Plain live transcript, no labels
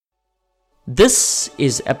This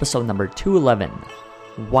is episode number 211.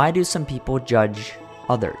 Why do some people judge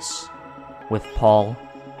others? With Paul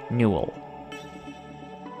Newell.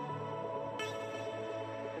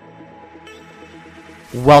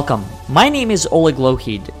 Welcome. My name is Oleg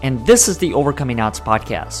and this is the Overcoming Odds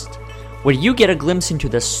podcast, where you get a glimpse into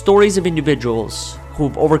the stories of individuals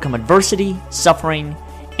who've overcome adversity, suffering,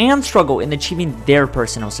 and struggle in achieving their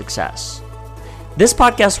personal success. This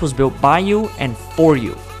podcast was built by you and for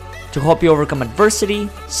you to help you overcome adversity,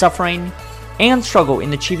 suffering, and struggle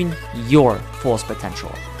in achieving your fullest potential.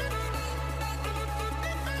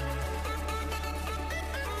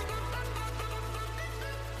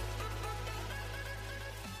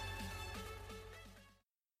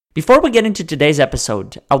 Before we get into today's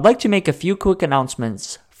episode, I'd like to make a few quick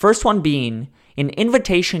announcements. First one being an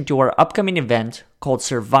invitation to our upcoming event called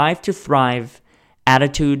Survive to Thrive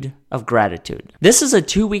Attitude of Gratitude. This is a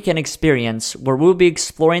 2-weekend experience where we'll be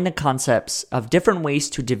exploring the concepts of different ways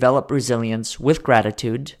to develop resilience with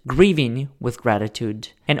gratitude, grieving with gratitude,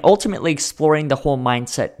 and ultimately exploring the whole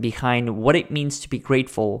mindset behind what it means to be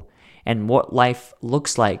grateful and what life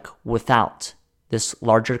looks like without this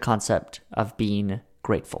larger concept of being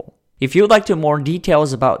grateful. If you would like to know more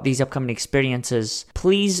details about these upcoming experiences,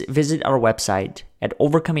 please visit our website at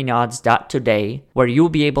overcomingodds.today, where you'll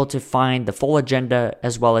be able to find the full agenda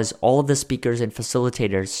as well as all of the speakers and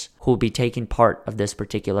facilitators who will be taking part of this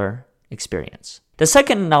particular experience. The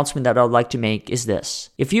second announcement that I would like to make is this.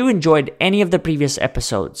 If you enjoyed any of the previous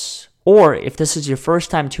episodes, or if this is your first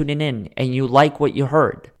time tuning in and you like what you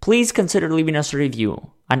heard, please consider leaving us a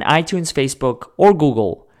review on iTunes, Facebook, or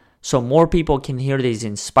Google, so more people can hear these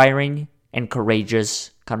inspiring and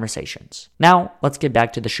courageous conversations. Now, let's get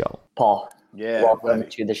back to the show. Paul, welcome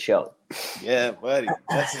to the show. Yeah, buddy.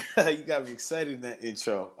 You got me excited in that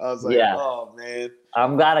intro. I was like, oh, man.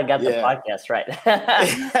 I'm glad I got the podcast right.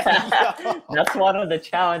 That's one of the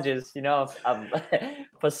challenges, of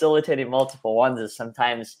facilitating multiple ones is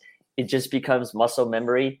sometimes it just becomes muscle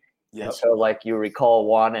memory. Yep. And so, you recall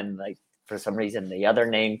one and, for some reason, the other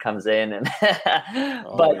name comes in. And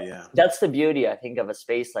That's the beauty, I think, of a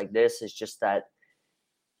space like this is just that,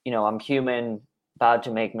 I'm human, bound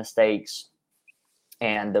to make mistakes.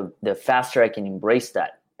 And the faster I can embrace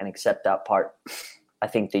that and accept that part, I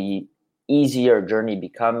think the easier journey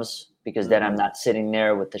becomes, because then I'm not sitting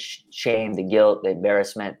there with the shame, the guilt, the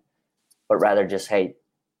embarrassment, but rather just, hey,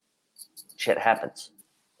 shit happens,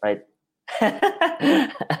 right?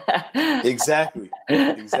 Exactly.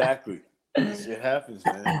 Shit happens,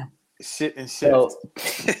 man. Shit and shit. So,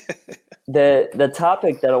 the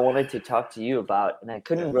topic that I wanted to talk to you about, and I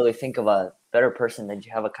couldn't really think of a better person than to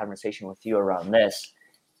have a conversation with you around this,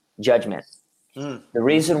 judgment. The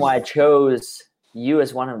reason why I chose you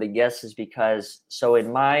as one of the guests is because,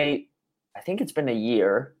 I think it's been a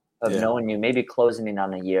year of knowing you, maybe closing in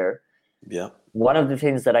on a year. Yeah. One of the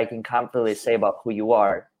things that I can confidently say about who you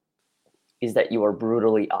are is that you are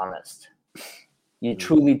brutally honest. You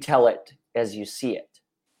truly tell it as you see it.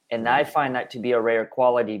 And I find that to be a rare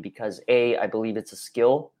quality because I believe it's a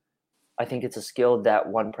skill. I think it's a skill that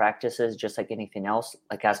one practices just like anything else,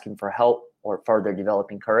 like asking for help or further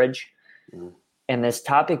developing courage. And this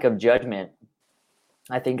topic of judgment,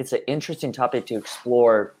 I think it's an interesting topic to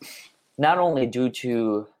explore, not only due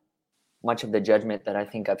to much of the judgment that I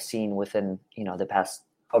think I've seen within, the past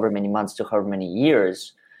however many months to however many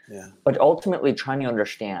years, but ultimately trying to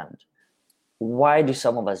understand, why do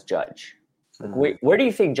some of us judge? Where do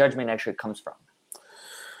you think judgment actually comes from?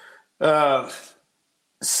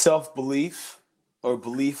 Self-belief or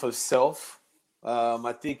belief of self.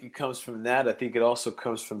 I think it comes from that. I think it also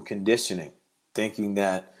comes from conditioning, thinking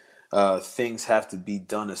that things have to be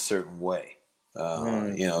done a certain way.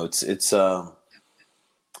 I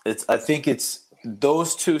think it's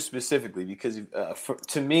those two specifically, because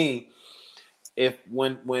to me,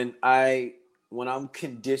 when I'm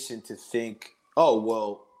conditioned to think, oh,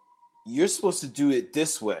 well, you're supposed to do it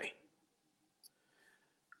this way,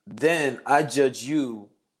 then I judge you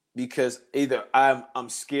because either I'm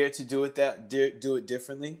scared to do it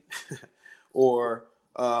differently, or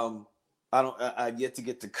I've yet to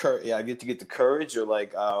get the courage. I get to get the courage, or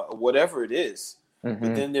whatever it is.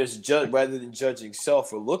 But then there's rather than judging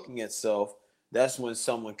self or looking at self, that's when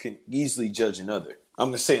someone can easily judge another.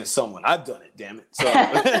 I'm just saying someone. I've done it, damn it. So,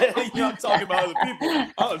 I'm talking about other people.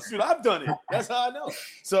 Oh, shoot, I've done it. That's how I know.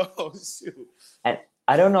 So, shoot. And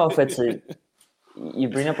I don't know if you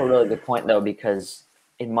bring up a really good point, though, because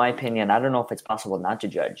in my opinion, I don't know if it's possible not to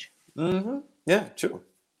judge. Yeah, true.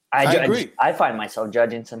 I agree. I find myself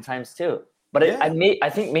judging sometimes, too. But I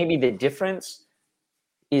think maybe the difference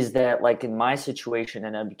is that, in my situation,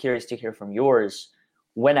 and I'd be curious to hear from yours,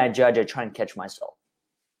 when I judge, I try and catch myself.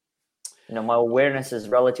 My awareness is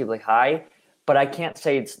relatively high, but I can't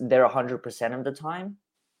say it's there 100% of the time,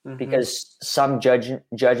 because some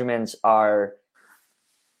judgments are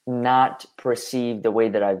not perceived the way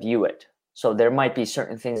that I view it. So there might be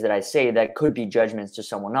certain things that I say that could be judgments to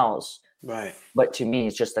someone else. Right. But to me,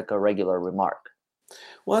 it's just like a regular remark.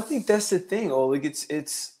 Well, I think that's the thing.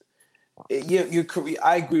 You're correct.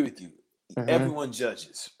 I agree with you. Everyone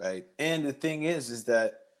judges, right? And the thing is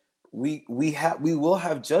that we will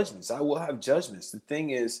have judgments. I will have judgments. The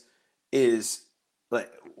thing is like,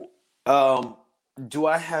 do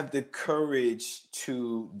I have the courage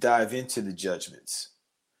to dive into the judgments?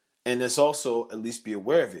 And let's also at least be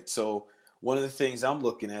aware of it. So one of the things I'm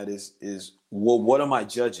looking at is well, what am I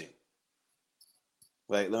judging?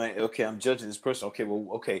 Like, okay, I'm judging this person. Okay, well,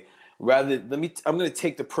 okay. I'm going to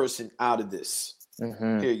take the person out of this.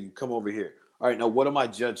 Here, you come over here. All right, now what am I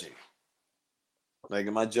judging? Like,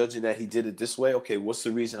 am I judging that he did it this way? Okay, what's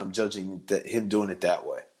the reason I'm judging that him doing it that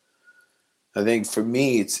way? I think for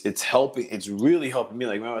me, it's helping. It's really helping me.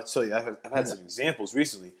 Like, I tell you, I've had some examples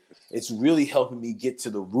recently. It's really helping me get to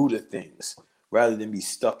the root of things rather than be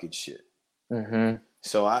stuck in shit.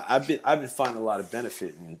 So I've been finding a lot of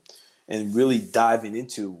benefit and really diving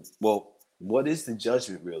into, well, what is the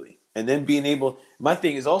judgment really? And then being able, my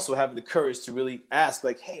thing is also having the courage to really ask,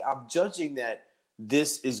 like, hey, I'm judging that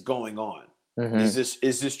this is going on. Is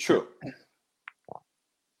this true?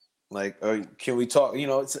 Like, or can we talk?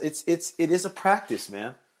 It is a practice,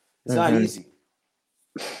 man. It's not easy.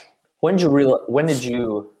 When did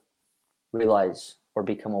you realize or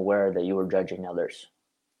become aware that you were judging others?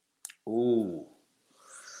 Ooh.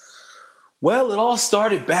 Well, it all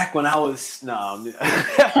started back when I was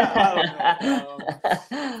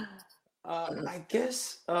I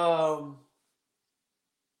guess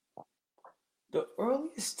the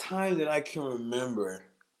earliest time that I can remember.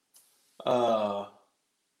 Wow,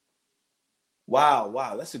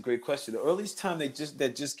 that's a great question. The earliest time that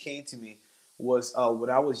just came to me was when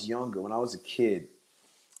I was younger, when I was a kid.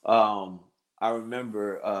 I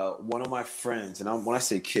remember one of my friends, and when I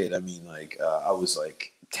say kid, I mean like I was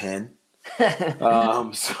like 10.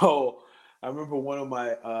 So I remember one of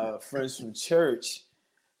my friends from church,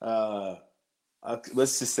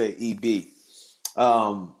 let's just say EB.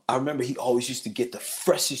 I remember he always used to get the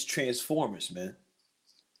freshest Transformers, man.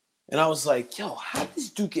 And I was like, yo, how did this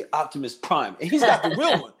dude get Optimus Prime? And he's got the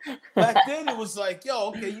real one. Back then it was like, yo,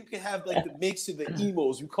 okay, you can have like the mix of the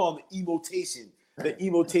emos. We call them the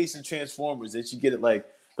emotation Transformers that you get at like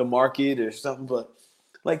the market or something. But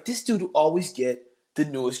like this dude would always get the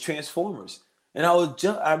newest Transformers. And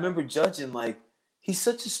I remember judging like, he's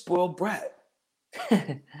such a spoiled brat.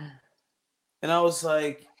 And I was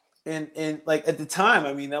like, and like at the time,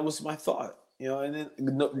 I mean, that was my thought. And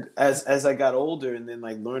then as I got older and then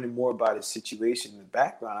like learning more about his situation in the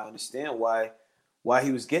background, I understand why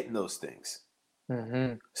he was getting those things.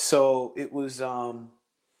 So it was,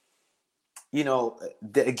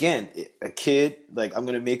 again, a kid, like I'm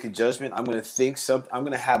going to make a judgment. I'm going to think something. I'm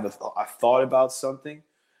going to have a thought about something.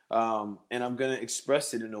 And I'm going to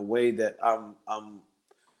express it in a way that I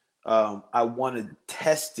want to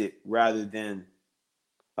test it rather than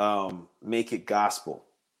make it gospel.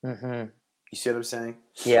 You see what I'm saying?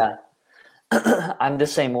 Yeah. I'm the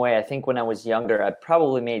same way. I think when I was younger, I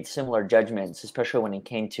probably made similar judgments, especially when it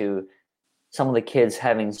came to some of the kids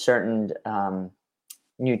having certain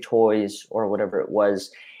new toys or whatever it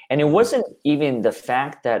was. And it wasn't even the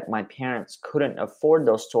fact that my parents couldn't afford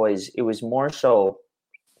those toys. It was more so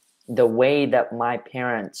the way that my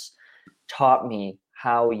parents taught me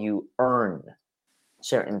how you earn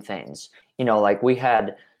certain things. Like we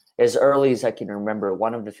had, as early as I can remember,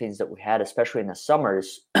 one of the things that we had, especially in the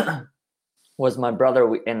summers, was my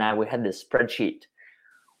brother and I, we had this spreadsheet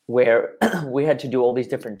where we had to do all these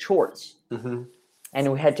different chores.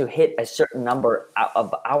 And we had to hit a certain number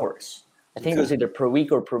of hours. I think it was either per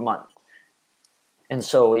week or per month. And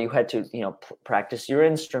so you had to, practice your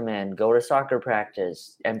instrument, go to soccer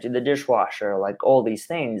practice, empty the dishwasher, like all these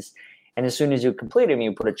things. And as soon as you complete them,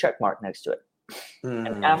 you put a check mark next to it.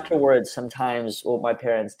 And afterwards, sometimes what my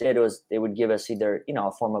parents did was they would give us either,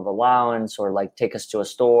 a form of allowance or like take us to a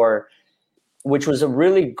store, which was a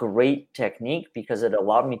really great technique because it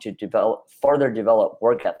allowed me to further develop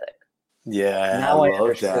work ethic. Yeah, now I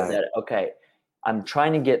understood that, okay, I'm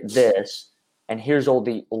trying to get this, and here's all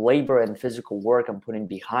the labor and physical work I'm putting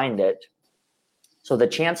behind it. So the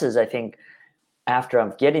chances, I think, after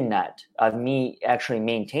I'm getting that, of me actually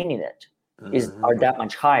maintaining it are that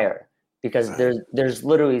much higher. Because there's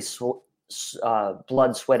literally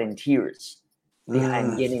blood, sweat, and tears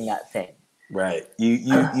behind getting that thing. Right.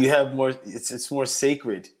 You have more. It's more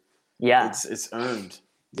sacred. Yeah. It's earned.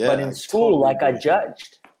 Yeah. But in I school, totally like I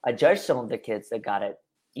agree. judged some of the kids that got it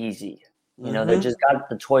easy. They Mm-hmm. just got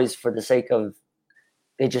the toys for the sake of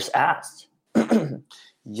they just asked.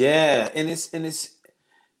 Yeah, and it's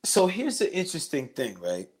so here's the interesting thing,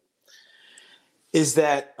 right? Is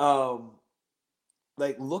that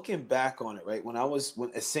like looking back on it, right? When I was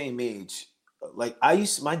the same age, like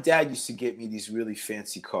my dad used to get me these really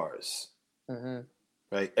fancy cars, Mm-hmm.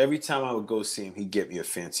 right? Every time I would go see him, he'd get me a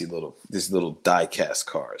fancy this little die cast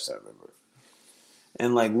cars, I remember.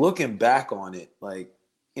 And like looking back on it, like,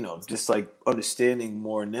 just like understanding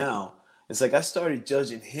more now, it's like I started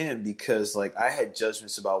judging him because like I had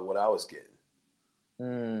judgments about what I was getting.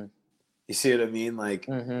 Mm-hmm. You see what I mean? Like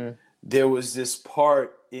Mm-hmm. there was this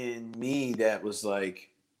part in me that was like,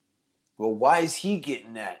 well, why is he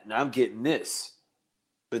getting that and I'm getting this?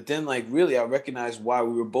 But then, like, really, I recognized why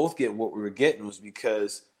we were both getting what we were getting was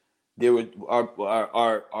because there were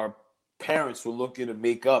our parents were looking to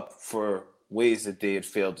make up for ways that they had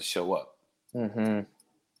failed to show up. Mm-hmm.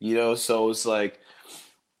 So it's like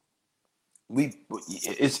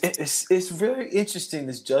it's very interesting,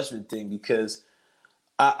 this judgment thing, because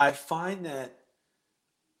I find that,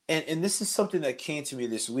 and this is something that came to me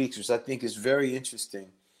this week, which I think is very interesting.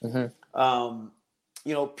 Mm-hmm.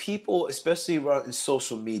 People, especially around in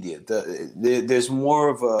social media, there's more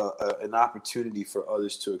of an opportunity for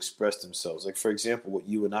others to express themselves. Like, for example, what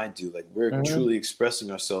you and I do, like we're Mm-hmm. truly expressing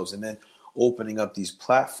ourselves and then opening up these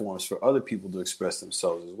platforms for other people to express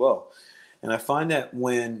themselves as well. And I find that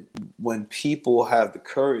when people have the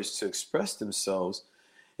courage to express themselves,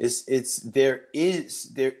 there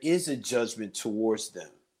is a judgment towards them.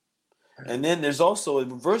 And then there's also a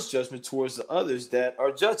reverse judgment towards the others that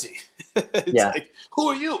are judging. It's Yeah. like, who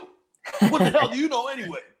are you? What the hell do you know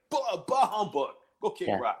anyway? Bah humbug. Go kick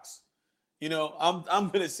Yeah. rocks. I'm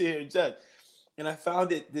gonna sit here and judge. And I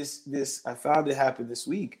found I found it happen this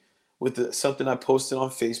week with something I posted on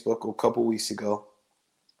Facebook a couple weeks ago,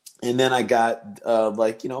 and then I got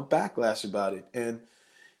backlash about it. And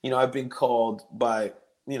I've been called by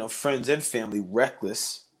friends and family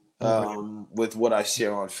reckless Mm-hmm. with what I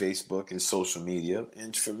share on Facebook and social media.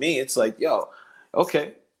 And for me, it's like, yo,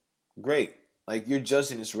 okay, great. Like, you're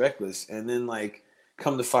judging as reckless, and then like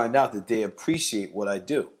come to find out that they appreciate what I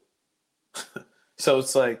do. So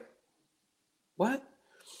it's like, what?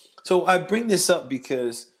 So I bring this up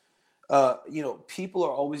because people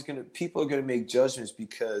are gonna make judgments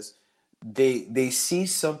because they see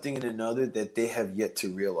something in another that they have yet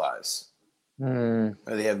to realize, Mm.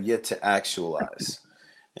 or they have yet to actualize.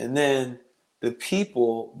 And then the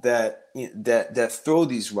people that throw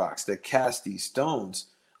these rocks, that cast these stones,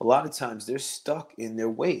 a lot of times they're stuck in their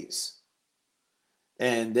ways.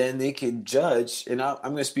 And then they can judge. And I'm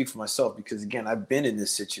going to speak for myself because, again, I've been in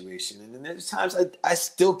this situation. And then there's times I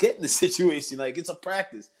still get in this situation. Like, it's a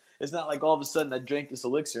practice. It's not like all of a sudden I drank this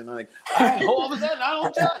elixir and I'm like, all of a sudden I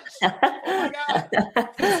don't judge. Oh my God.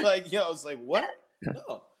 It's like, it's like, what?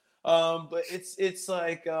 No. But it's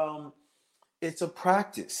like, it's a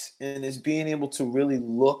practice, and it's being able to really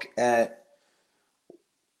look at,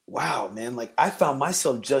 wow, man, like I found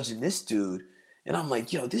myself judging this dude, and I'm like,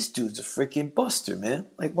 this dude's a freaking buster, man.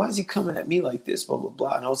 Like, why is he coming at me like this, blah, blah,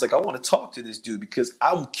 blah. And I was like, I want to talk to this dude because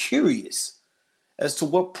I'm curious as to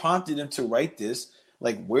what prompted him to write this.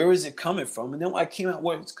 Like, where is it coming from? And then when I found out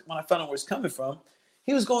where it's coming from,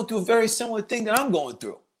 he was going through a very similar thing that I'm going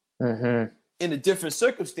through. Mm-hmm. In a different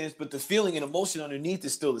circumstance, but the feeling and emotion underneath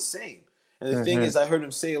is still the same. And the thing Mm-hmm. is, I heard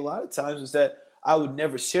him say a lot of times is that I would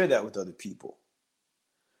never share that with other people.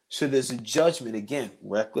 So there's a judgment, again,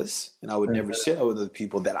 reckless, and I would never share that with other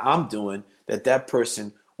people that I'm doing that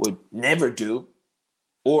person would never do,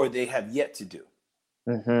 or they have yet to do.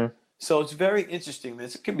 Mm-hmm. So it's very interesting, man.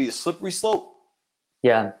 It can be a slippery slope.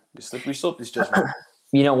 Yeah. A slippery slope is judgment.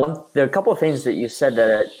 There are a couple of things that you said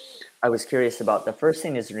that I was curious about. The first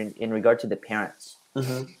thing is in regard to the parents.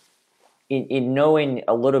 Mm-hmm. In knowing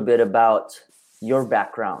a little bit about your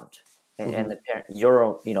background and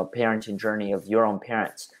your parenting journey of your own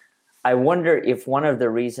parents, I wonder if one of the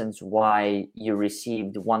reasons why you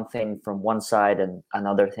received one thing from one side and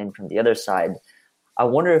another thing from the other side, I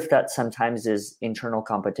wonder if that sometimes is internal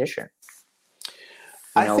competition.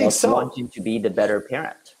 I think like so. Wanting to be the better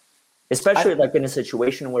parent, especially like in a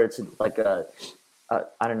situation where it's like I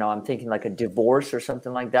don't know, I'm thinking like a divorce or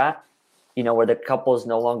something like that, where the couple is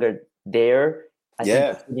no longer there. I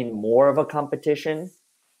think it's getting more of a competition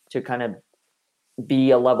to kind of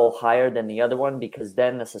be a level higher than the other one, because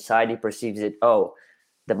then the society perceives it,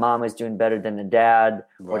 the mom is doing better than the dad,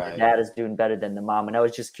 or the Right. dad is doing better than the mom. And I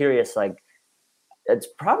was just curious, like, it's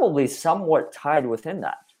probably somewhat tied within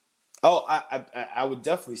that. Oh, I would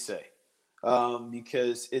definitely say,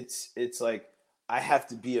 because it's like I have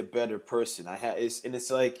to be a better person.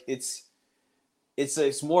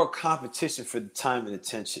 It's more competition for the time and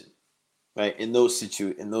attention, right? In those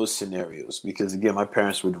scenarios, because again, my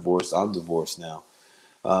parents were divorced. I'm divorced now,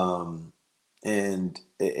 and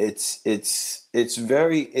there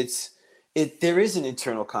is an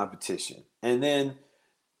internal competition, and then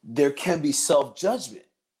there can be self-judgment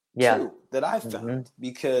too that I found,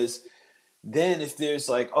 because then if there's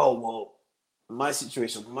like, oh, well, my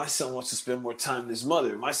situation, my son wants to spend more time with his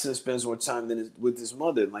mother. My son spends more time with his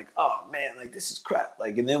mother. And like, oh man, like this is crap.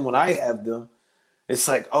 Like, and then when I have them, it's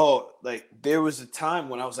like, oh, like there was a time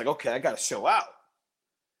when I was like, okay, I got to show out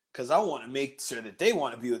because I want to make sure that they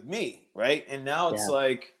want to be with me. Right. And now it's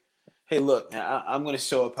like, hey, look, I'm going to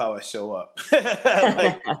show up how I show up.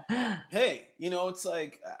 Like, hey, it's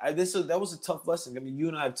like that was a tough lesson. I mean, you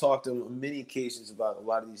and I have talked on many occasions about a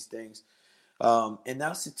lot of these things. And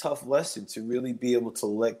that's a tough lesson, to really be able to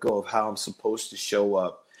let go of how I'm supposed to show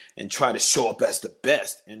up and try to show up as the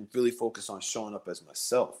best and really focus on showing up as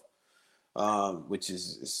myself, which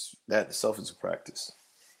is that itself is a practice.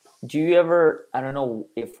 Do you ever, I don't know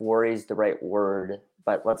if worry is the right word,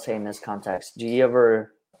 but let's say in this context,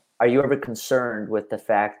 are you ever concerned with the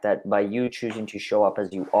fact that by you choosing to show up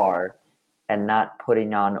as you are and not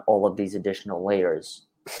putting on all of these additional layers,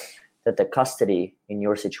 that the custody in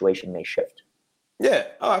your situation may shift? Yeah.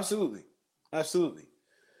 Oh, absolutely. Absolutely.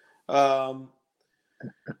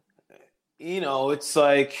 It's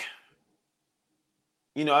like,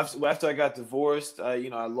 after I got divorced, I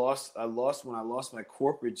lost when I lost my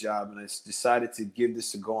corporate job, and I decided to give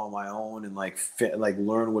this a go on my own and like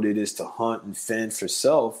learn what it is to hunt and fend for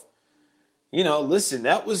self. Listen,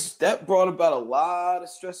 that brought about a lot of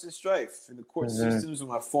stress and strife in the court systems with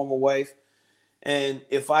my former wife. And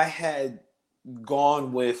if I had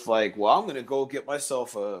gone with like, well, I'm going to go get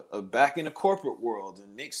myself a back in the corporate world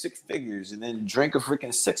and make six figures and then drink a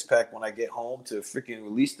freaking six pack when I get home to freaking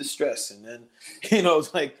release the stress. And then,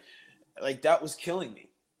 it's like that was killing me.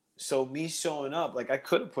 So me showing up, like I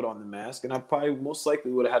could have put on the mask and I probably most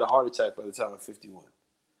likely would have had a heart attack by the time I'm 51.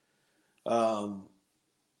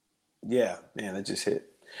 Yeah, man, that just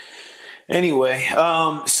hit. Anyway,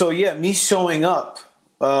 so yeah, me showing up,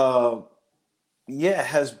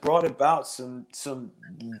 has brought about some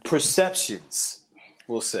perceptions,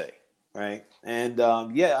 we'll say, right? And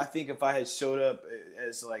I think if I had showed up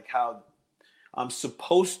as like how I'm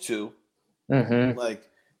supposed to, like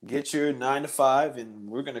get your 9 to 5, and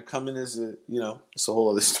we're gonna come in as it's a whole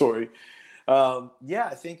other story. I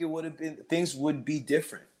think things would be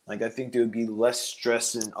different. Like I think there would be less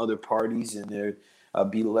stress in other parties, and there'd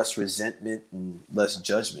be less resentment and less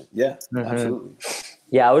judgment. Yeah, absolutely.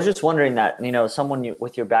 Yeah, I was just wondering that, someone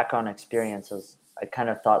with your background experiences, I kind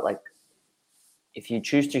of thought like, if you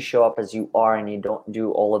choose to show up as you are and you don't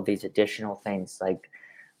do all of these additional things, like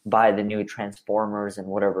buy the new Transformers and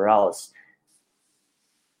whatever else,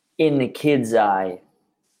 in the kid's eye,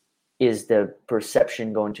 is the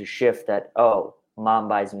perception going to shift that, oh, mom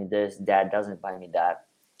buys me this, dad doesn't buy me that.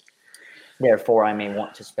 Therefore, I may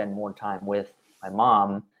want to spend more time with my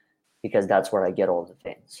mom because that's where I get all the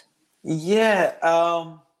things. Yeah,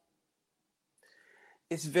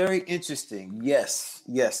 it's very interesting. Yes,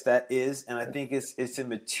 that is, and I think it's a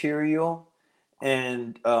material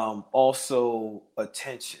and also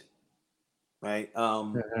attention, right?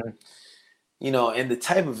 And the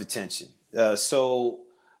type of attention. So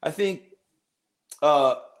I think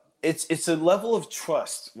it's a level of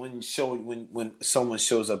trust when someone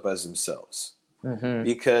shows up as themselves.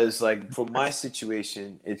 Because like for my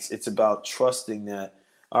situation, it's about trusting that,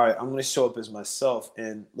 all right, I'm going to show up as myself.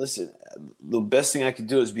 And listen, the best thing I can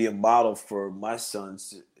do is be a model for my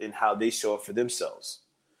sons in how they show up for themselves.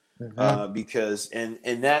 Because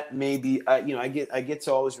that may be, I get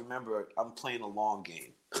to always remember I'm playing a long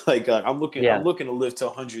game. Like I'm looking to live to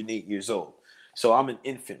 108 years old. So I'm an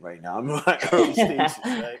infant right now. I'm in my early stages,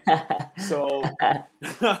 right? So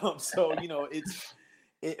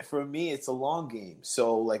for me, it's a long game.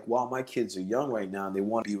 So like while my kids are young right now and they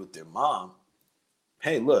want to be with their mom,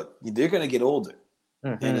 hey, look, they're going to get older.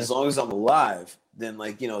 And as long as I'm alive, then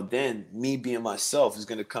then me being myself is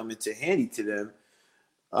going to come into handy to them.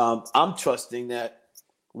 I'm trusting that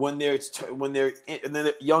when they're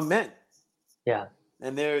young men. Yeah.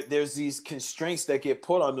 And there's these constraints that get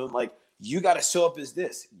put on them, like, you got to show up as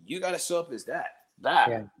this. You got to show up as that.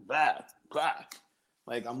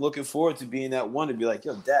 Like, I'm looking forward to being that one to be like,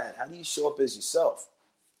 yo, dad, how do you show up as yourself?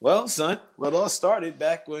 Well, son, well, it all started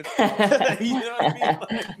back when, you know what I mean?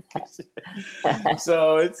 Like,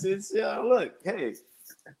 so it's look, hey, It's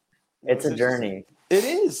a it's interesting. journey. It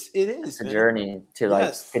is, It's a man. journey to like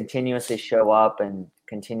Yes. continuously show up and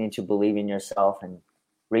continue to believe in yourself and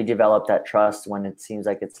redevelop that trust when it seems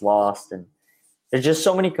like it's lost. And there's just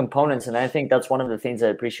so many components. And I think that's one of the things I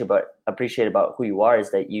appreciate about who you are is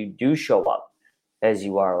that you do show up as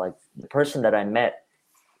you are. Like the person that I met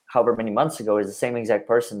however many months ago is the same exact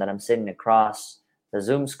person that I'm sitting across the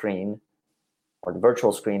Zoom screen or the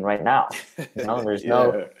virtual screen right now. You know, there's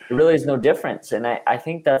there really is no difference. And I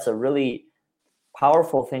think that's a really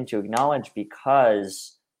powerful thing to acknowledge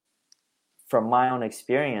because from my own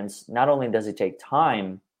experience, not only does it take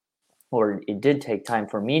time, or it did take time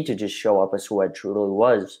for me to just show up as who I truly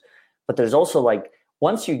was, but there's also like,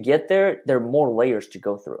 once you get there, there are more layers to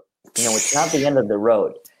go through. You know, it's not the end of the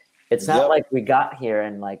road. It's not like we got here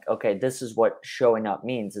and like, okay, this is what showing up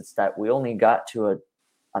means. It's that we only got to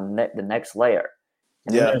the next layer.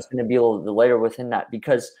 And then there's going to be the layer within that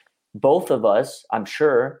because both of us, I'm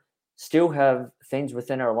sure, still have things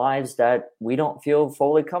within our lives that we don't feel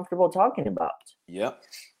fully comfortable talking about. Yep.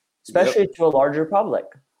 Especially to a larger public.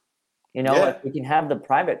 You know, like we can have the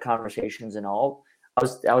private conversations and all.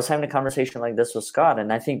 I was having a conversation like this with Scott,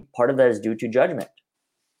 and I think part of that is due to judgment,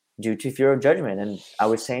 due to fear of judgment. And I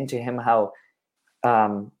was saying to him how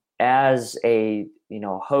as a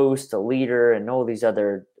host, a leader, and all these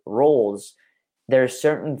other roles, there are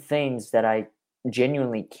certain things that I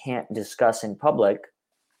genuinely can't discuss in public.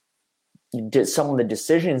 Some of the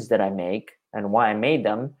decisions that I make and why I made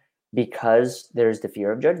them, because there's the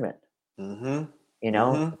fear of judgment. Mm-hmm.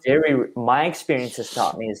 My experience has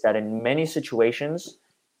taught me is that in many situations,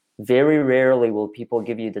 very rarely will people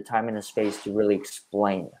give you the time and the space to really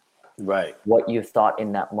explain what you thought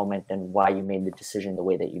in that moment and why you made the decision the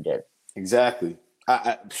way that you did. Exactly.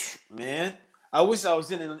 Man, I wish I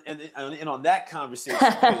was in on that conversation.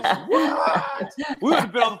 What? We would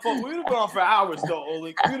have been on the phone. We would have been on for hours, though,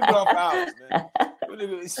 Oleg. We would have been on for hours,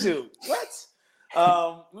 man. Shoot. What?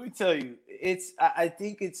 Let me tell you. I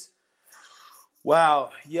think it's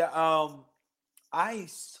wow. Yeah. I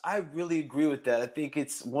really agree with that. I think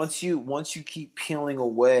it's once you keep peeling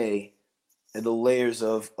away the layers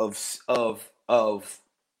of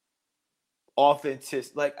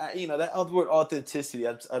authenticity, like that other word authenticity,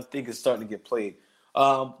 I think is starting to get played.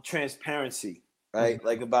 Transparency, right? Mm-hmm.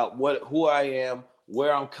 Like about who I am,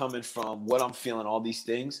 where I'm coming from, what I'm feeling, all these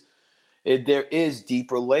things. There is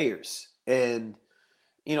deeper layers, and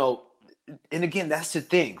and again, that's the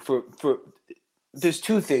thing. For there's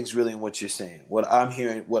two things really in what you're saying. What I'm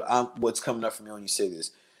hearing, what's coming up for me when you say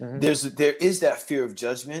this. Mm-hmm. There is that fear of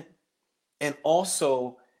judgment, and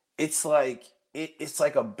also it's like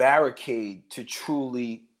a barricade to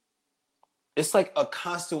truly. It's like a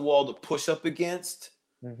constant wall to push up against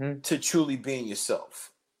to truly being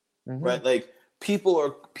yourself, right? Like people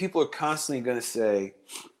are constantly going to say,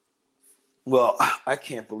 "Well, I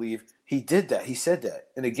can't believe he did that. He said that."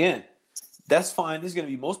 And again, that's fine. There's going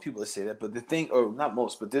to be most people that say that, but the thing, or not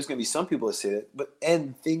most, but there's going to be some people that say that. And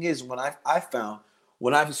the thing is, when I've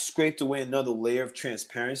scraped away another layer of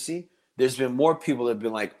transparency, there's been more people that have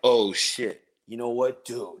been like, "Oh shit, you know what,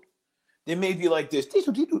 dude?" They may be like this.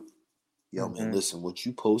 Yo, man, listen, what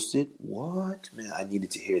you posted, what? Man, I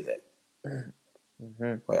needed to hear that.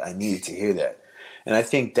 Right? I needed to hear that. And I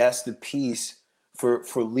think that's the piece for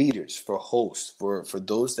leaders, for hosts, for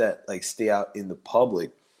those that like stay out in the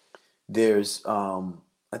public. There's, I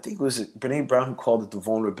think it was Brene Brown who called it the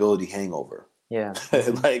vulnerability hangover. Yeah.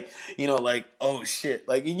 like, oh shit.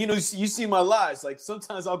 Like, you see my lives. Like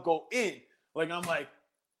sometimes I'll go in, like I'm like,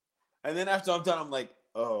 and then after I'm done, I'm like,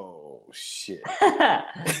 oh shit.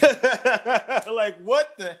 Like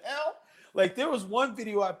what the hell? Like there was one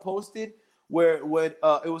video I posted where it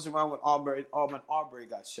was around when Ahmaud Arbery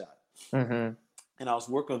got shot. And I was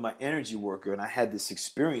working with my energy worker, and I had this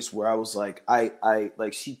experience where I was like, I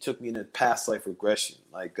like she took me in a past life regression.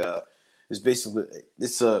 Like it's basically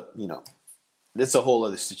it's a whole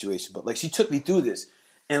other situation, but like she took me through this,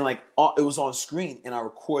 and like it was on screen, and I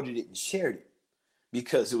recorded it and shared it.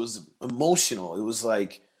 Because it was emotional. It was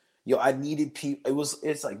like, I needed people.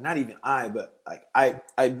 It's like not even but like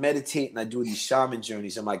I meditate and I do these shaman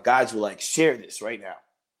journeys, and my guides were like, share this right now.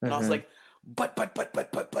 And I was like, but.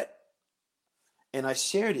 And I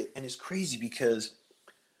shared it, and it's crazy because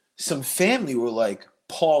some family were like,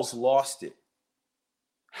 Paul's lost it.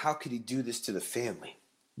 How could he do this to the family?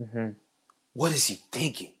 What is he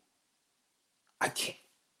thinking? I can't.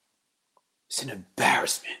 It's an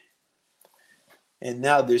embarrassment. And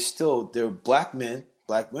now there are black men,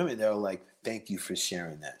 black women that are like, thank you for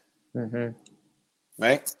sharing that.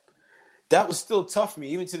 right? That was still tough for me.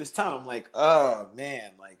 Even to this time, I'm like, oh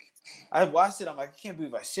man, like I watched it. I'm like, I can't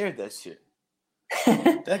believe I shared that shit.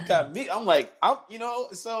 That got me. I'm like,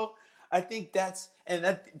 so I think that's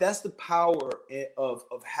the power of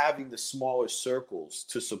having the smaller circles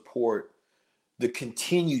to support the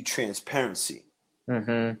continued transparency.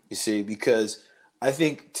 Mm-hmm. You see, because I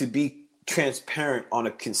think to be transparent on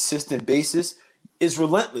a consistent basis is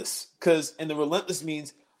relentless. And the relentless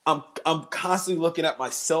means I'm constantly looking at my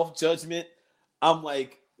self-judgment. I'm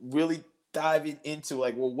like really diving into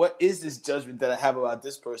like, well, what is this judgment that I have about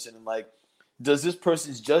this person? And like, does this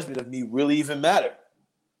person's judgment of me really even matter?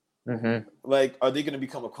 Mm-hmm. Like, are they going to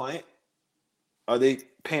become a client? Are they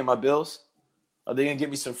paying my bills? Are they going to get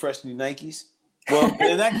me some fresh new Nikes? Well,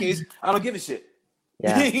 in that case, I don't give a shit.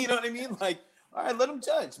 Yeah. You know what I mean? Like, all right, let them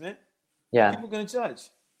judge, man. Yeah. People are going to judge.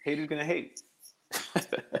 Haters going to hate.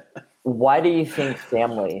 Why do you think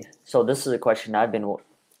family? So this is a question I've been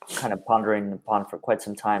kind of pondering upon for quite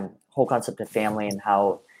some time. Whole concept of family and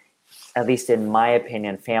how, at least in my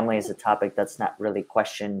opinion, family is a topic that's not really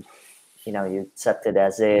questioned. You know, you accept it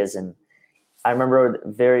as is. And I remember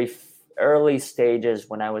very early stages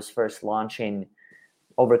when I was first launching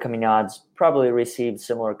Overcoming Odds, probably received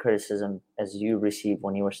similar criticism as you received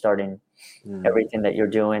when you were starting everything that you're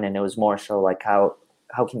doing. And it was more so like, how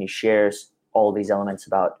can you share all these elements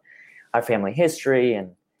about our family history?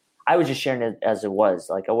 And I was just sharing it as it was.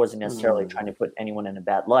 Like, I wasn't necessarily trying to put anyone in a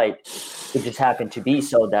bad light. It just happened to be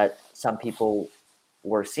so that some people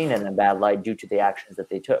were seen in a bad light due to the actions that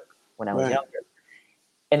they took when I was younger.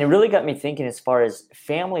 And it really got me thinking, as far as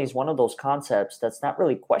family is one of those concepts that's not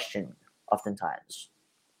really questioned oftentimes.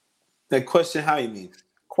 That question, how you mean?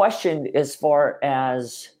 Questioned as far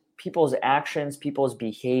as people's actions, people's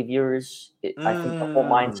behaviors. I think the whole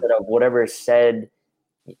mindset of whatever is said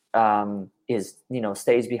is,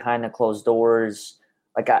 stays behind the closed doors.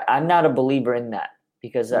 Like, I'm not a believer in that,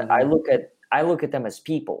 because I look at them as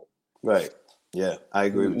people. Right. Yeah, I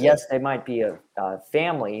agree with that. Yes, they might be a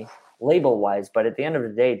family label wise, but at the end of the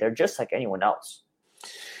day, they're just like anyone else.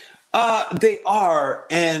 They are,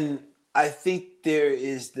 and I think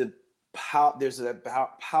there's a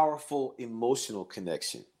powerful emotional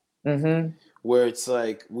connection where it's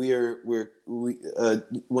like we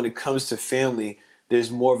when it comes to family, there's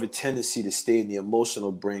more of a tendency to stay in the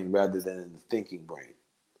emotional brain rather than in the thinking brain.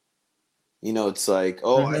 You know, it's like,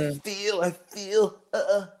 oh, I feel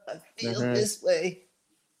this way,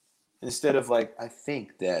 instead of like, I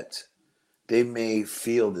think that they may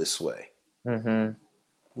feel this way.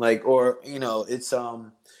 Like, or, it's,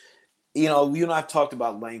 you and I've talked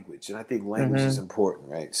about language, and I think language is important,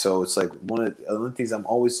 right? So it's like one of the things I'm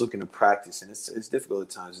always looking to practice, and it's difficult at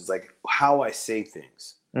times, is like how I say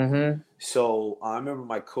things. So I remember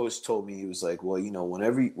my coach told me, he was like, well,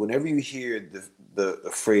 whenever you hear the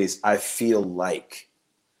phrase, I feel like,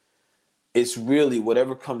 it's really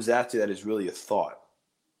whatever comes after that is really a thought.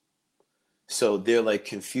 So they're like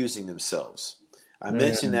confusing themselves. I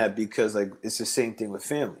mention that because like it's the same thing with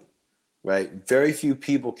family, right? Very few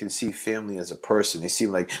people can see family as a person. They see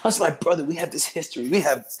like, oh, it's my brother. We have this history. We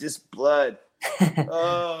have this blood.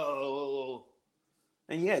 Oh.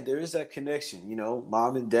 And yeah, there is that connection.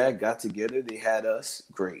 Mom and dad got together. They had us.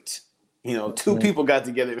 Great. Two people got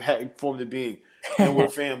together and formed a being. And we're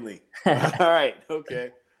family. All right.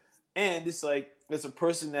 Okay. And it's like, there's a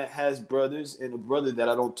person that has brothers and a brother that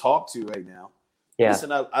I don't talk to right now. Yeah.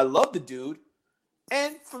 Listen, I love the dude.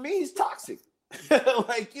 And for me, he's toxic.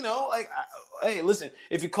 Hey, listen,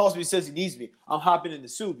 if he calls me and says he needs me, I'm hopping in the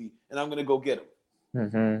Subi and I'm going to go get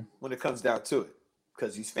him when it comes down to it,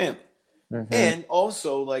 because he's family. And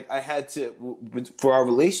also, like, I had to, for our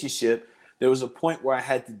relationship, there was a point where I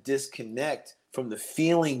had to disconnect from the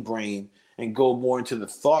feeling brain and go more into the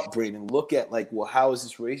thought brain and look at, like, well, how is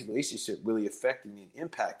this relationship really affecting me and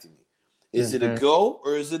impacting me? Is it a go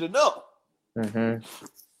or is it a no?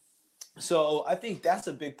 So I think that's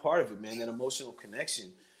a big part of it, man, that emotional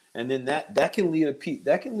connection. And then that can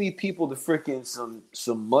lead people to freaking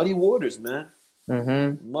some muddy waters, man.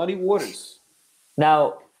 Muddy waters.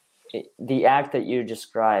 Now, the act that you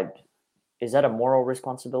described, is that a moral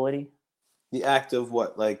responsibility? The act of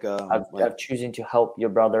what? Like of choosing to help your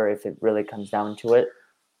brother if it really comes down to it?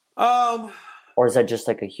 Or is that just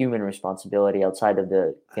like a human responsibility outside of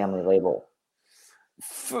the family label?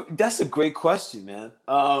 That's a great question, man.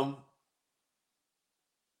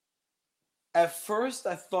 At first,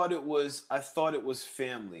 I thought it was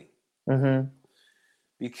family,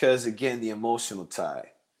 because again, the emotional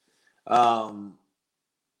tie.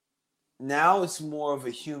 Now it's more of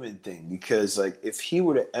a human thing, because like if he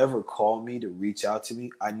were to ever call me to reach out to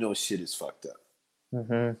me, I know shit is fucked up.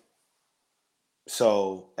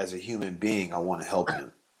 So as a human being, I want to help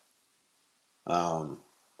him.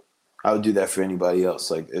 I would do that for anybody else,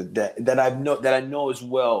 like that I know as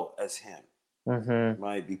well as him, Mm-hmm.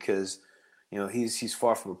 right? Because he's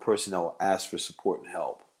far from a person that will ask for support and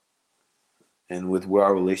help. And with where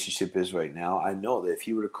our relationship is right now, I know that if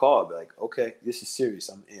he were to call, I'd be like, okay, this is serious.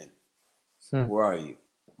 I'm in. Where are you?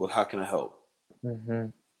 Well, how can I help? Mm-hmm.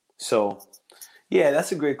 So, yeah,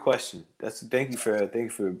 that's a great question. Thank you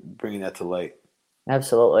for bringing that to light.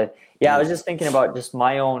 Absolutely. Yeah, I was Yeah. just thinking about just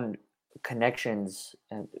my own connections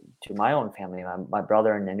to my own family, my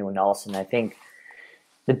brother and anyone else. And I think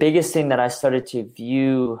the biggest thing that I started to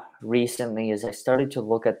view recently is I started to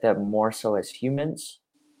look at them more so as humans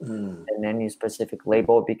Mm. than any specific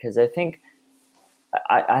label, because I think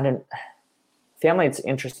I don't family. It's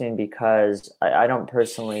interesting because I don't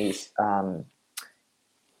personally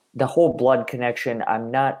the whole blood connection. I'm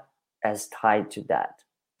not as tied to that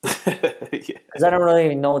Yeah. because I don't really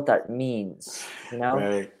even know what that means.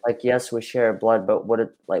 Right. Like yes, we share blood, but what it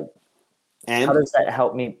like? How And does that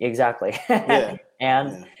help me exactly? yeah,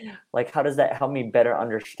 And yeah. like, how does that help me better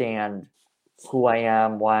understand who I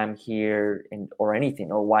am, why I'm here, or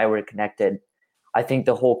anything, or why we're connected? I think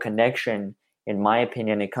the whole connection, in my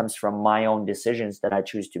opinion, it comes from my own decisions that I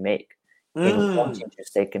choose to make in Mm. wanting to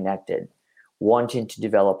stay connected, wanting to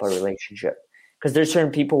develop a relationship. Because there's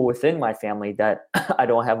certain people within my family that I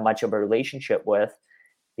don't have much of a relationship with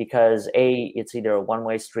because it's either a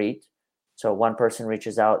one-way street, so one person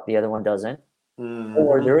reaches out, the other one doesn't,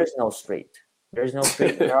 or Hmm. there is no street. There's no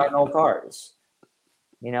street, and there are no cars.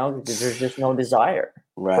 Because there's just no desire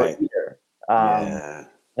for Right. either. Yeah.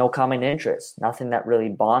 No common interest, nothing that really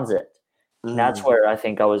bonds it. And that's Mm. where I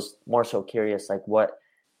think I was more so curious, like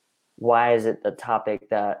why is it the topic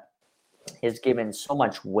that is given so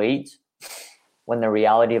much weight when the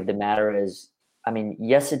reality of the matter is, I mean,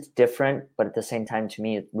 yes, it's different, but at the same time, to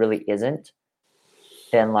me, it really isn't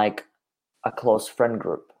than like a close friend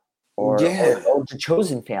group Yeah. or the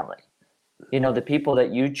chosen family. The people that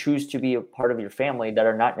you choose to be a part of your family that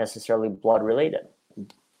are not necessarily blood related.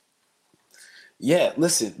 Yeah.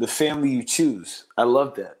 Listen, the family you choose. I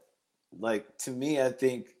love that. Like, to me, I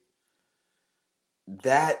think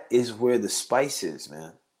that is where the spice is,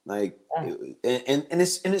 man. Like, Yeah. and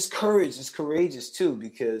it's courage. It's courageous too,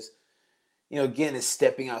 because again, it's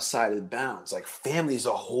stepping outside of the bounds. Like, family is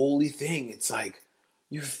a holy thing. It's like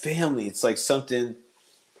your family. It's like something.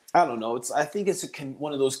 I don't know. I think it's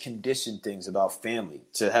one of those conditioned things about family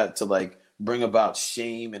to have to like bring about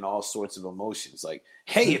shame and all sorts of emotions. Like,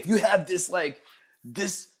 hey, if you have this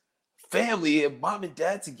family, mom and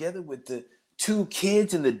dad together with the two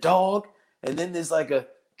kids and the dog, and then there's like a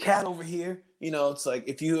cat over here. It's like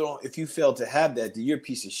if you fail to have that, then you're a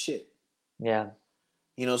piece of shit. Yeah.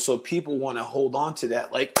 So people want to hold on to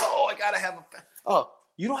that, like, oh, I gotta have oh,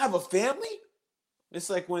 you don't have a family? It's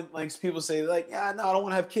like when like people say like, yeah, no, I don't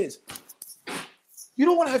want to have kids. You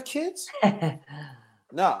don't want to have kids?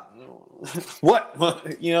 No. What?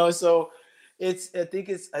 So I think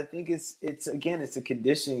it's again, it's a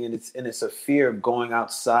conditioning, and it's a fear of going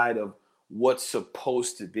outside of what's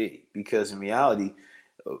supposed to be, because in reality,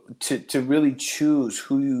 to really choose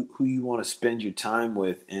who you want to spend your time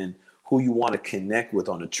with and who you want to connect with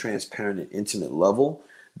on a transparent and intimate level,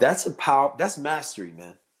 that's mastery,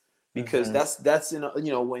 man. Because Mm-hmm. that's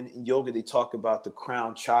when in yoga they talk about the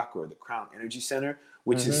crown chakra, the crown energy center,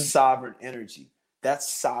 which is Mm-hmm. sovereign energy. That's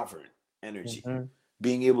sovereign energy, Mm-hmm.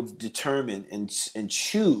 being able to determine and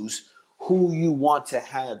choose who you want to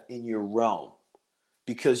have in your realm,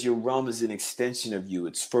 because your realm is an extension of you.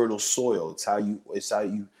 It's fertile soil.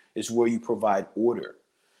 It's where you provide order.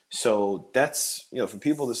 So that's, for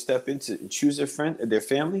people to step into and choose their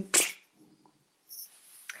family,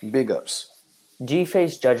 big ups. Do you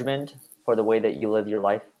face judgment for the way that you live your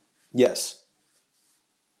life? Yes,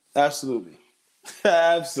 absolutely.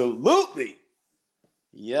 Absolutely.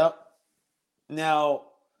 Yep. Now,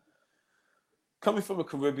 coming from a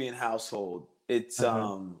Caribbean household,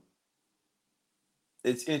 Mm-hmm.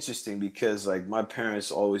 it's interesting because like my parents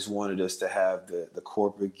always wanted us to have the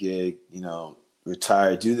corporate gig,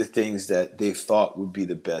 retire, do the things that they thought would be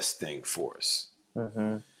the best thing for us.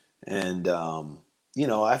 Mm-hmm. And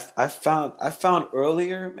I found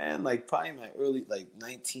earlier, man, like probably in my early like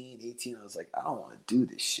 19, 18, I was like, I don't want to do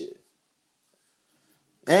this shit.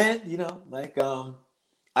 And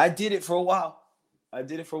I did it for a while. I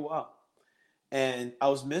did it for a while. And I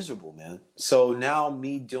was miserable, man. So now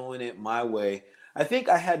me doing it my way, I think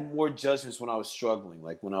I had more judgments when I was struggling,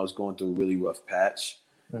 like when I was going through a really rough patch,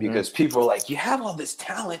 because people are like, you have all this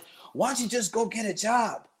talent. Why don't you just go get a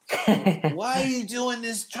job? Mm-hmm. Why are you doing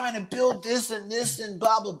this, trying to build this and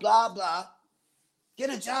blah, blah, blah, blah? get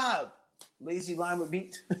a job, lazy lima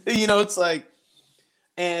beat. It's like,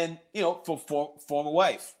 and for former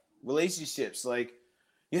wife, relationships, like,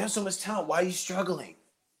 you have so much talent, why are you struggling?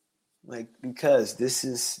 Like, because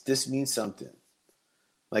this means something.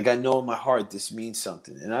 Like, I know in my heart this means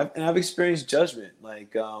something, and I've experienced judgment.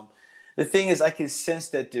 Like, the thing is, I can sense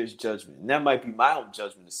that there's judgment, and that might be my own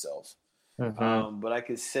judgment of self. Mm-hmm. But I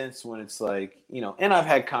can sense when it's like, and I've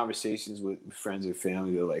had conversations with friends or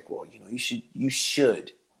family. They're like, well, you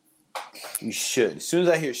should. As soon as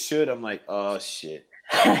I hear should, I'm like, oh shit.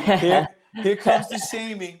 Here comes the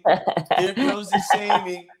shaming. Here comes the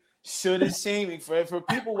shaming. Should is shaming. For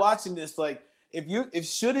people watching this, like, if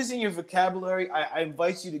should is in your vocabulary, I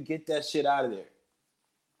invite you to get that shit out of there.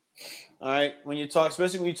 All right?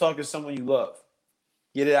 Especially when you talk to someone you love,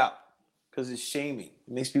 get it out. Because it's shaming.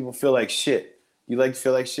 It makes people feel like shit. You like to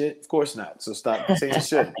feel like shit? Of course not. So stop saying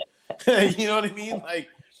should. You know what I mean? Like,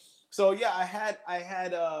 so yeah, I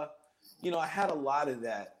had a lot of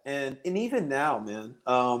that. And even now, man,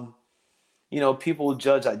 people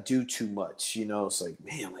judge I do too much. It's like,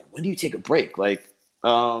 man, like, when do you take a break? Like, I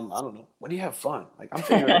don't know. When do you have fun? Like, I'm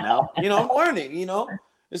figuring it out. I'm learning,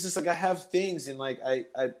 It's just like, I have things, and like, I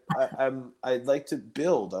like to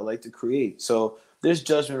build. I like to create. So there's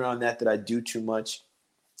judgment around that I do too much.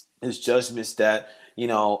 There's judgments that,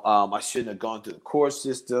 I shouldn't have gone through the course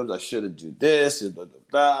systems. I should have do this, and blah,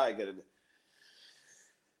 blah, blah.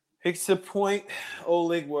 It's the point,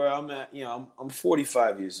 Oleg, where I'm at, I'm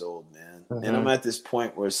 45 years old, man. Mm-hmm. And I'm at this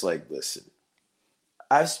point where it's like, listen,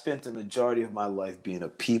 I've spent the majority of my life being a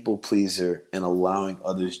people pleaser and allowing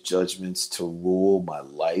others' judgments to rule my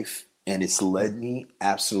life. And it's led me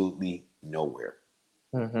absolutely nowhere.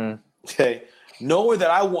 Mm-hmm. Okay? Nowhere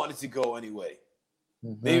that I wanted to go anyway.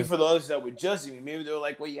 Mm-hmm. Maybe for the others that were judging me, maybe they were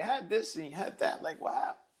like, well, you had this and you had that. Like,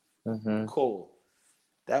 wow. Mm-hmm. Cool.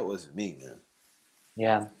 That wasn't me, man.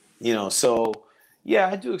 Yeah. So yeah,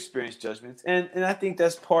 I do experience judgments. And I think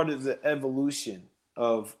that's part of the evolution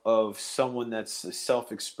of someone that's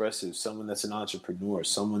self-expressive, someone that's an entrepreneur,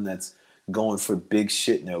 someone that's going for big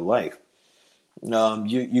shit in their life.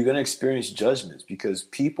 You're going to experience judgments because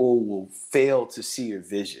people will fail to see your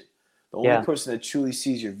vision. The only person that truly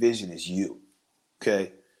sees your vision is you.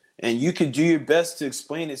 Okay. And you can do your best to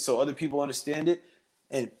explain it so other people understand it,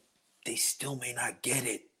 and they still may not get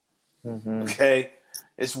it. Mm-hmm. Okay.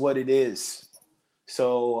 It's what it is.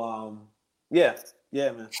 So, yeah,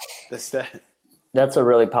 man, that's that. That's a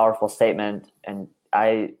really powerful statement. And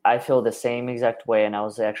I feel the same exact way. And I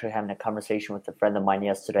was actually having a conversation with a friend of mine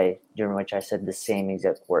yesterday, during which I said the same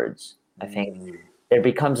exact words. I think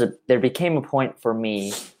there became a point for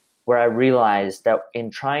me where I realized that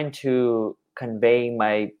in trying to convey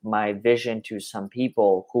my vision to some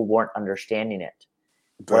people who weren't understanding it,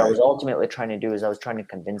 what I was ultimately trying to do is I was trying to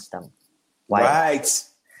convince them.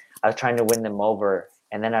 I was trying to win them over.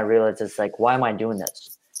 And then I realized it's like, why am I doing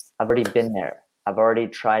this? I've already been there. I've already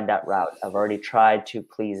tried that route. I've already tried to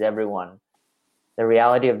please everyone. The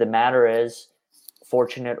reality of the matter is,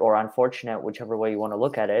 fortunate or unfortunate, whichever way you want to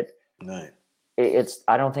look at it, right.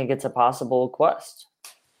 I don't think it's a possible quest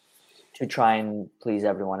to try and please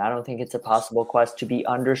everyone. I don't think it's a possible quest to be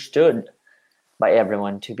understood by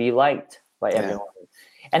everyone, to be liked by everyone.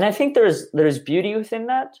 And I think there's beauty within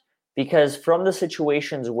that, because from the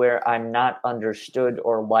situations where I'm not understood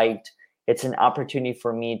or liked, it's an opportunity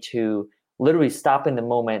for me to literally stop in the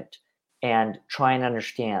moment and try and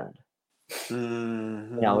understand.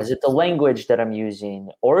 Mm-hmm. Is it the language that I'm using,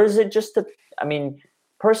 or is it just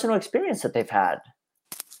personal experience that they've had?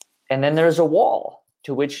 And then there's a wall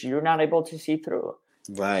to which you're not able to see through.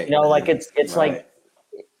 Right. Like it's like,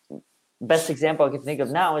 best example I can think of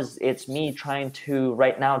now is it's me trying to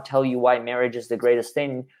right now tell you why marriage is the greatest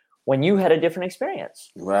thing when you had a different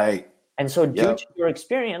experience. Right. And so due to your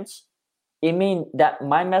experience, it means that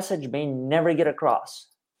my message may never get across.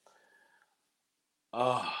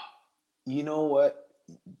 Oh, you know what?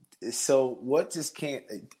 So what just can't,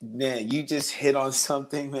 man, you just hit on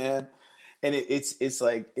something, man. And it's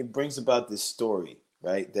like, it brings about this story,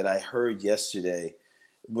 right, that I heard yesterday,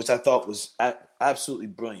 which I thought was absolutely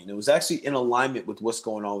brilliant. It was actually in alignment with what's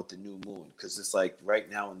going on with the new moon, because it's like right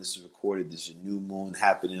now when this is recorded, there's a new moon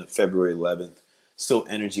happening on February 11th, still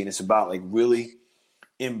energy, and it's about like really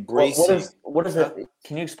embracing. What is it?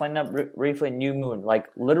 Can you explain that briefly? New moon, like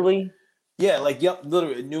literally? Yeah, like, yep,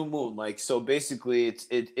 literally a new moon. Like, so basically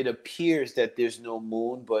it appears that there's no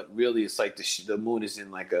moon, but really it's like the moon is in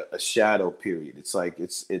like a shadow period. It's like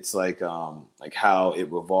like how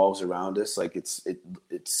it revolves around us. Like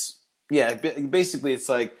basically it's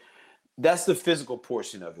like that's the physical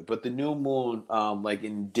portion of it. But the new moon, like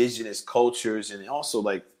in indigenous cultures and also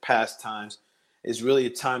like past times, is really a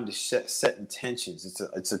time to set intentions.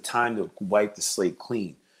 It's a time to wipe the slate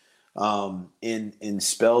clean. In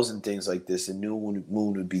spells and things like this, a new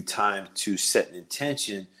moon would be time to set an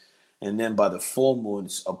intention, and then by the full moon,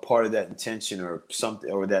 a part of that intention or something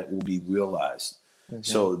or that will be realized. Mm-hmm.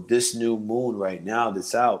 So this new moon right now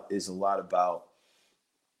that's out is a lot about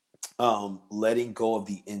letting go of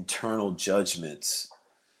the internal judgments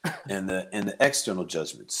and the external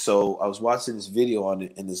judgments. So I was watching this video on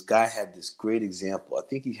it, and this guy had this great example. I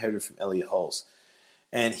think he heard it from Elliot Hulse.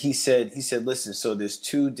 And he said, listen, so there's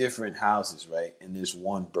two different houses, right? And there's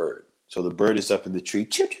one bird. So the bird is up in the tree,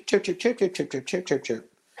 chirp, chirp, chirp, chirp, chirp, chirp, chirp, chirp, chirp,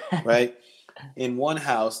 chirp, right? In one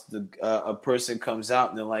house, a person comes out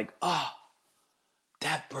and they're like,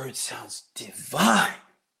 that bird sounds divine.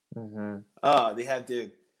 Mm-hmm. They have their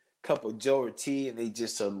cup of Joe or tea, and they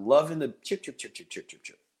just are loving the chirp, chirp, chirp, chirp, chirp, chirp,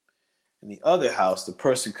 chirp. In the other house, the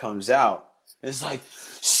person comes out and it's like,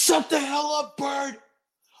 shut the hell up, bird.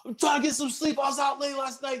 I'm trying to get some sleep. I was out late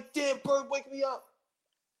last night. Damn, bird, wake me up.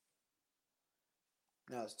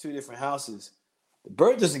 Now, it's two different houses. The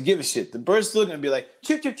bird doesn't give a shit. The bird's still going to be like,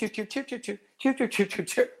 chirp, chirp, chirp, chirp, chirp, chirp, chirp, chirp, chirp, chirp, chirp,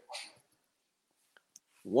 chirp.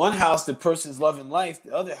 One house, the person's loving life.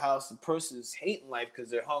 The other house, the person's hating life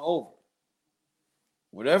because they're hungover.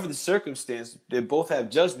 Whatever the circumstance, they both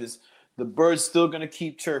have judgments. The bird's still going to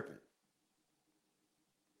keep chirping.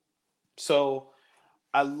 So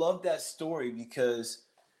I love that story because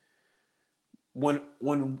when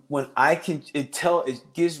I can, it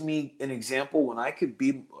gives me an example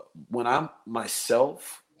when I'm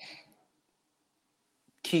myself,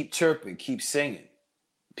 keep chirping, keep singing.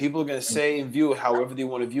 People are going to say and view it however they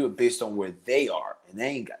want to view it based on where they are, and they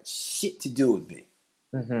ain't got shit to do with me.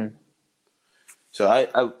 Mm-hmm. So I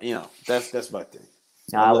that's my thing.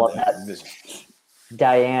 No, I love that.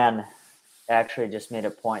 Diane actually just made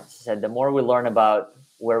a point. She said, the more we learn about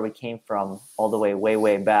where we came from all the way, way,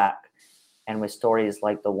 way back, and with stories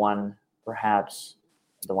like the one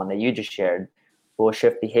that you just shared, we'll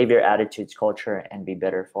shift behavior, attitudes, culture, and be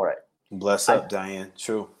better for it. Bless up, Diane.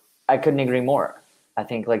 True. I couldn't agree more. I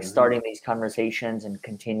think starting these conversations and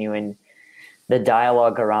continuing the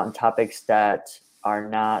dialogue around topics that are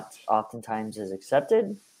not oftentimes as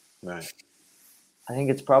accepted. Right. I think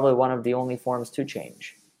it's probably one of the only forms to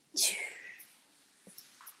change.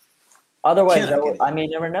 Otherwise, I may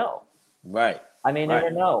never know. Right. I may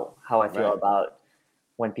never know how I feel about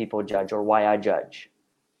when people judge or why I judge.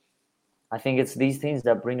 I think it's these things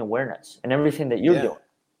that bring awareness, and everything that you're doing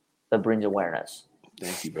that brings awareness.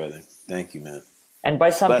 Thank you, brother. Thank you, man. And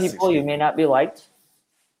by some people, you may not be liked,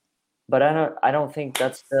 but I don't think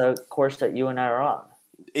that's the course that you and I are on.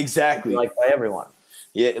 Exactly. Liked by everyone.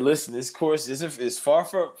 Yeah, listen, this course is far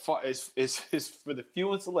for the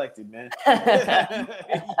few and selected, man. You know what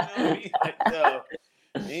I mean? No,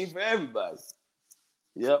 it ain't for everybody.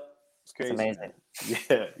 Yep. It's crazy. It's amazing.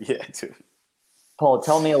 Yeah, dude. Paul,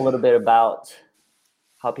 tell me a little bit about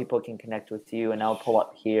how people can connect with you, and I'll pull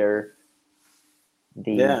up here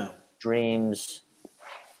the dreams.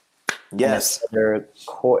 Yes.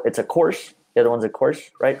 It's a course. The other one's a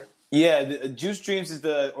course, right? Yeah, the Juice Dreams is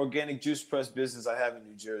the organic juice press business I have in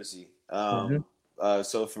New Jersey.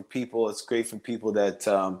 So for people, it's great for people that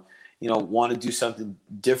want to do something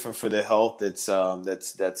different for their health. That's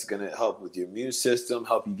going to help with your immune system,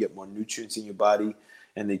 help you get more nutrients in your body,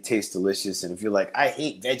 and they taste delicious. And if you're like, I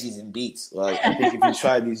hate veggies and beets, like I think if you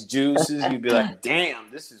try these juices, you'd be like, damn,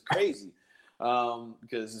 this is crazy.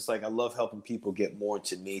 Because it's like I love helping people get more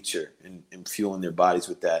into nature and fueling their bodies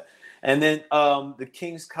with that. And then the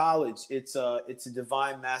King's College, it's a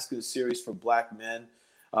divine masculine series for Black men.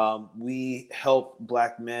 We help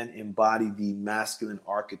Black men embody the masculine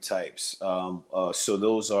archetypes. So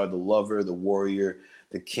those are the lover, the warrior,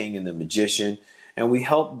 the king, and the magician. And we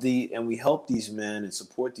help these men and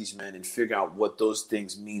support these men and figure out what those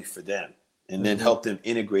things mean for them, and then help them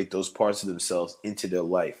integrate those parts of themselves into their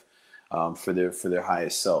life for their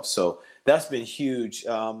highest self. So that's been huge.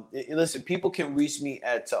 Listen, people can reach me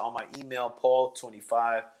on my email,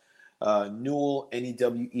 Paul25 Newell,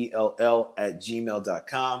 Newell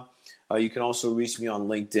 @gmail.com. You can also reach me on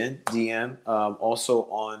LinkedIn, DM, also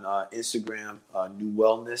on Instagram, New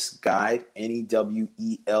Wellness Guide,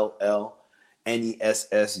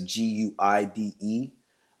 NEWELLNESSGUIDE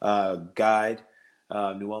Guide,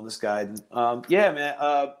 New Wellness Guide. Man.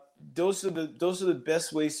 Those are the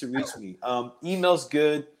best ways to reach me. Email's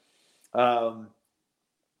good. Do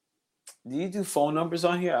you do phone numbers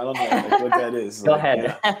on here? I don't know what that is. Go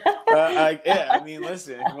ahead. I mean,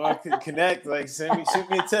 listen, if you want to connect, shoot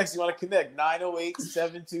me a text. You want to connect,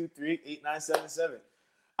 908-723-8977.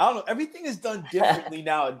 I don't know. Everything is done differently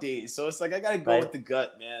nowadays. So it's like, I got to go with the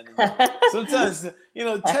gut, man. And sometimes,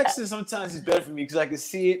 texting sometimes is better for me because I can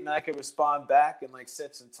see it and I can respond back and like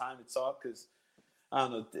set some time to talk. Because I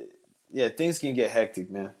don't know. Things can get hectic,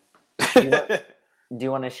 man. Do you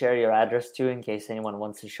want to share your address too in case anyone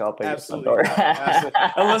wants to show up at your front Absolutely. door? Absolutely.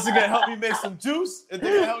 Unless they're going to help me make some juice. If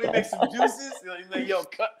they're going to help me make some juices, like,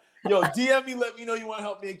 DM me, let me know you want to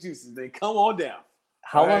help make juices. Then come on down.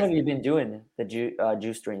 How long have you been doing the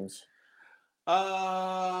juice streams?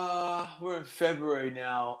 We're in February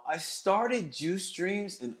now. I started juice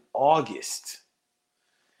streams in August.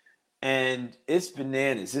 And it's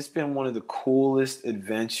bananas. It's been one of the coolest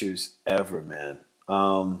adventures ever, man.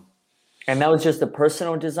 And that was just a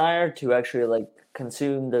personal desire to actually like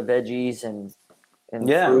consume the veggies and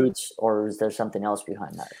fruits, or is there something else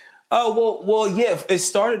behind that? Oh, well, yeah. It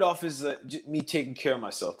started off as me taking care of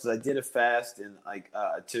myself because I did a fast and like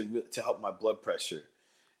to help my blood pressure,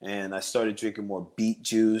 and I started drinking more beet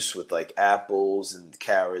juice with like apples and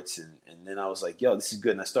carrots, and then I was like, yo, this is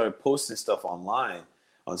good, and I started posting stuff online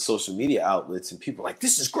on social media outlets, and people were like,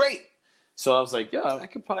 this is great. So I was like, yeah, I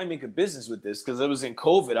could probably make a business with this because it was in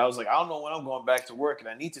COVID. I was like, I don't know when I'm going back to work, and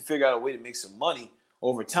I need to figure out a way to make some money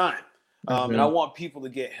over time. And I want people to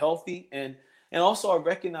get healthy, and also I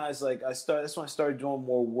recognize like that's when I started doing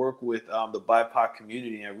more work with the BIPOC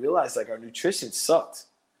community, and I realized like our nutrition sucked.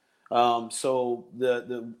 So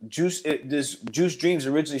the this Juice Dreams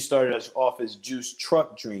originally started off as Juice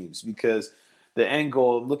Truck Dreams because the end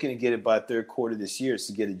goal, I'm looking to get it by third quarter this year, is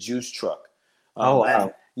to get a juice truck.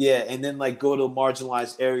 Wow. And then like go to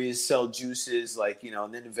marginalized areas, sell juices, like,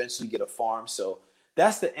 and then eventually get a farm. So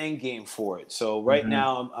that's the end game for it. So right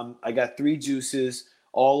now I got 3 juices,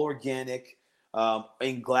 all organic,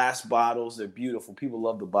 in glass bottles. They're beautiful. People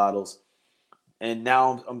love the bottles. And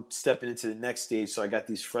now I'm stepping into the next stage. So I got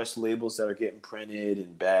these fresh labels that are getting printed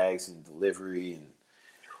and bags and delivery. And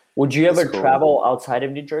would you ever travel outside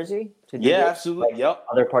of New Jersey to do this? Absolutely. Like yep.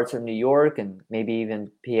 Other parts of New York and maybe even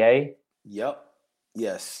PA? Yep.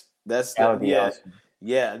 Yes. That would be awesome.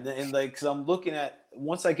 Yeah. And like, cause I'm looking at,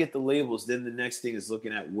 once I get the labels, then the next thing is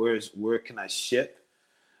looking at where can I ship?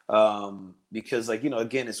 Because like,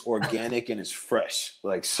 again, it's organic and it's fresh.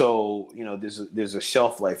 Like, so, there's a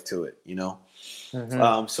shelf life to it,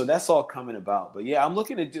 So that's all coming about. But yeah, I'm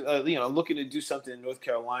looking to do, something in North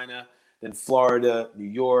Carolina, then Florida, New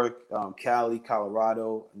York, Cali,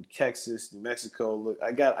 Colorado, and Texas, New Mexico. Look,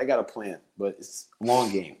 I got a plan, but it's a long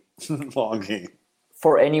game. Long game.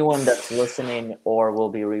 For anyone that's listening or will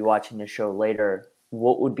be rewatching the show later,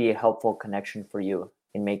 what would be a helpful connection for you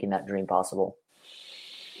in making that dream possible?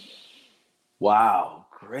 Wow,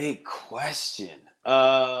 great question.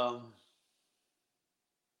 I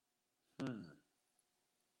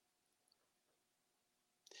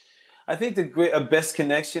think the best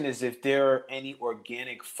connection is if there are any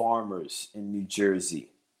organic farmers in New Jersey,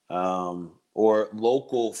 or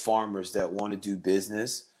local farmers that want to do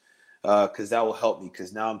business, because that will help me.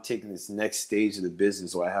 Because now I'm taking this next stage of the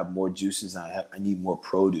business where I have more juices and I need more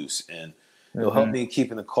produce, and it'll help me in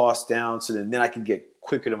keeping the cost down. So then I can get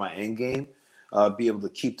quicker to my end game, be able to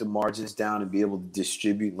keep the margins down and be able to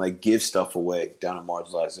distribute and like give stuff away down in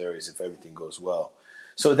marginalized areas if everything goes well.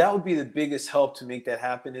 So that would be the biggest help to make that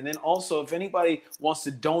happen. And then also, if anybody wants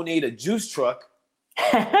to donate a juice truck,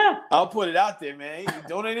 I'll put it out there, man. You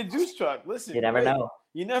donate a juice truck. Listen, you never know.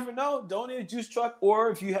 You never know. Donate a juice truck,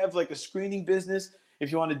 or if you have like a screening business,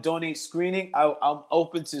 if you want to donate screening, I'm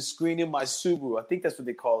open to screening my Subaru. I think that's what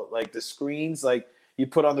they call it, like the screens, like you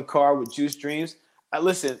put on the car with Juice Dreams.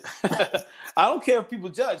 Listen, I don't care if people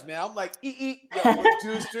judge, man. I'm like, yo,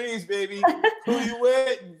 Juice Dreams, baby. Who you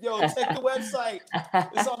with? Yo, check the website.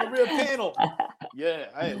 It's on the rear panel. Yeah,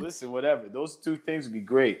 hey, listen, whatever. Those 2 things would be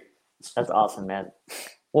great. That's awesome, man.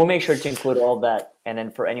 We'll make sure to include all that. And then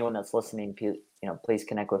for anyone that's listening, please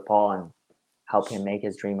connect with Paul and help him make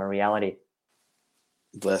his dream a reality.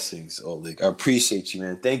 Blessings, Oleg. I appreciate you,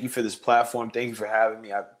 man. Thank you for this platform. Thank you for having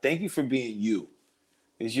me. Thank you for being you.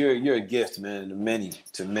 Because you're a gift, man,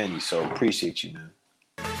 to many. So appreciate you, man.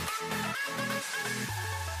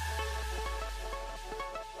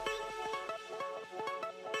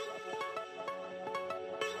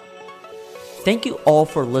 Thank you all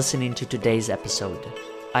for listening to today's episode.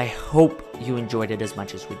 I hope you enjoyed it as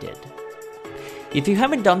much as we did. If you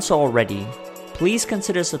haven't done so already, please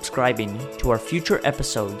consider subscribing to our future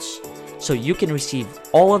episodes so you can receive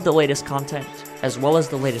all of the latest content as well as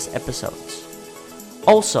the latest episodes.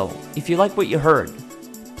 Also, if you like what you heard,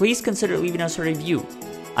 please consider leaving us a review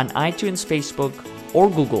on iTunes, Facebook, or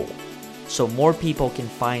Google so more people can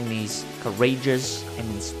find these courageous and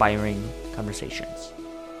inspiring conversations.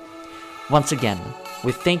 Once again,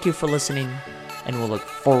 We thank you for listening, and we'll look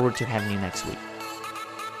forward to having you next week.